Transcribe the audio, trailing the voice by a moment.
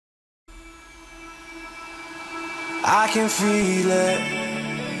I can feel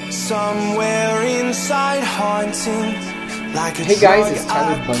it somewhere inside, haunting like a Hey guys, it's drug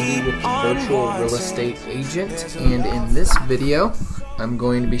Tyler I Bundy keep with the on Virtual wanting. Real Estate Agent, and in this video I'm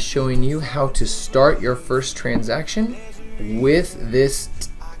going to be showing you how to start your first transaction with this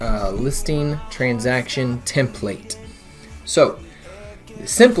listing transaction template. So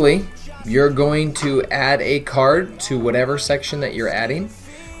simply, you're going to add a card to whatever section that you're adding.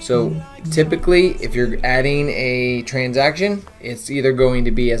 So typically, if you're adding a transaction, it's either going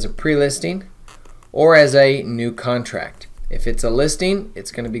to be as a pre-listing or as a new contract. If it's a listing,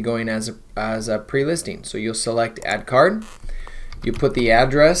 it's going to be going as a pre-listing. So you'll select add card. You put the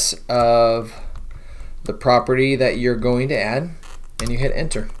address of the property that you're going to add, and you hit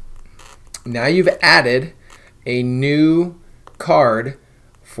enter. Now you've added a new card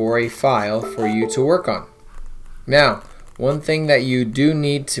for a file for you to work on. Now, one thing that you do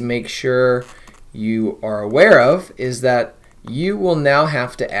need to make sure you are aware of is that you will now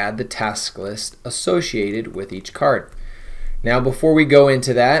have to add the task list associated with each card. Now, before we go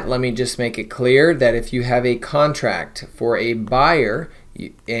into that, let me just make it clear that if you have a contract for a buyer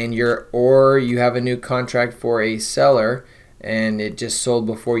and you have a new contract for a seller and it just sold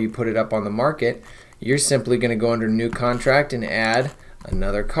before you put it up on the market, you're simply going to go under new contract and add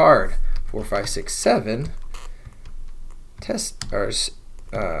another card, 4567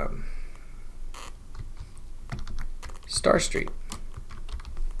 Star Street.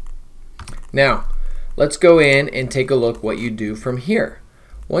 Now, let's go in and take a look what you do from here.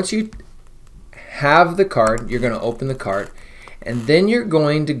 Once you have the card, you're going to open the card, and then you're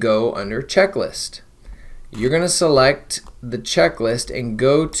going to go under checklist. You're going to select the checklist and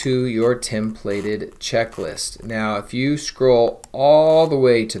go to your templated checklist. Now, if you scroll all the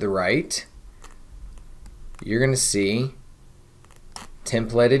way to the right, you're going to see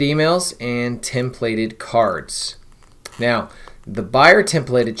templated emails and templated cards. Now, the buyer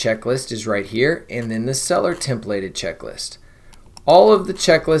templated checklist is right here, and then the seller templated checklist. All of the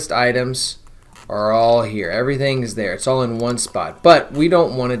checklist items are all here. Everything's there. It's all in one spot. But we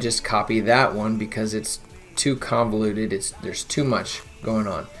don't want to just copy that one because it's too convoluted. There's too much going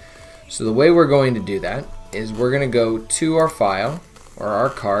on. So the way we're going to do that is we're going to go to our file or our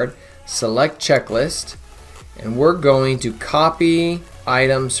card, select checklist, and we're going to copy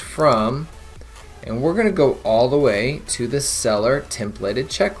items from, and we're going to go all the way to the seller templated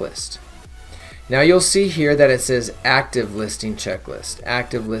checklist. Now you'll see here that it says active listing checklist,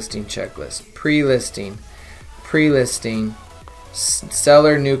 pre-listing,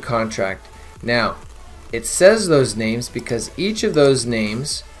 seller new contract. Now it says those names because each of those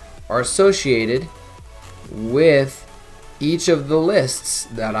names are associated with each of the lists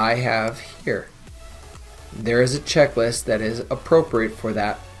that I have here. There is a checklist that is appropriate for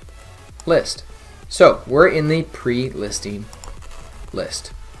that list. So we're in the pre-listing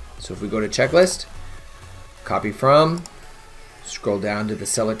list. So if we go to checklist, copy from, scroll down to the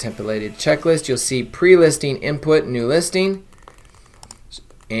seller templated checklist, you'll see pre-listing input new listing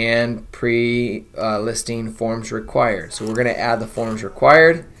and pre-listing forms required. So we're going to add the forms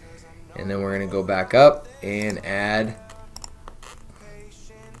required, and then we're going to go back up and add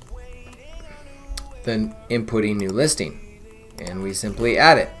the inputting new listing, and we simply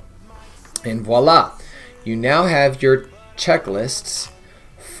add it, and voila, you now have your checklists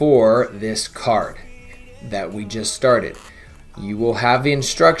for this card that we just started. You will have the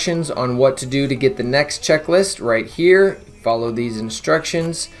instructions on what to do to get the next checklist right here. Follow these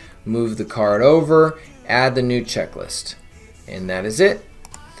instructions, move the card over, add the new checklist, and that is it.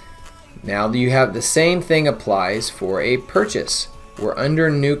 Now you have the same thing applies for a purchase. We're under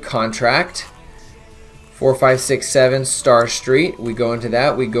new contract, 4567 Star Street. We go into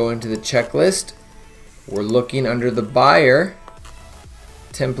that, we go into the checklist. We're looking under the buyer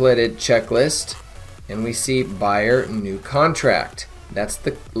templated checklist, and we see buyer new contract. That's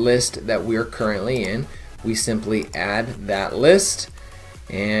the list that we're currently in. We simply add that list,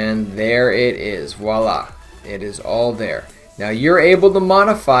 and there it is. Voila, it is all there. Now you're able to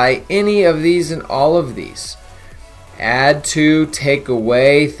modify any of these and all of these. Add to, take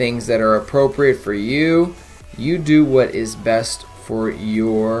away, things that are appropriate for you. You do what is best for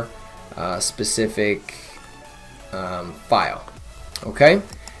your specific file. Okay?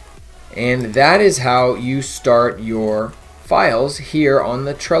 And that is how you start your files here on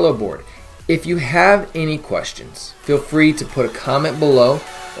the Trello board. If you have any questions, feel free to put a comment below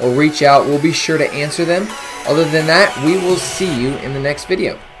or reach out. We'll be sure to answer them. Other than that, we will see you in the next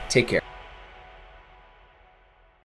video. Take care.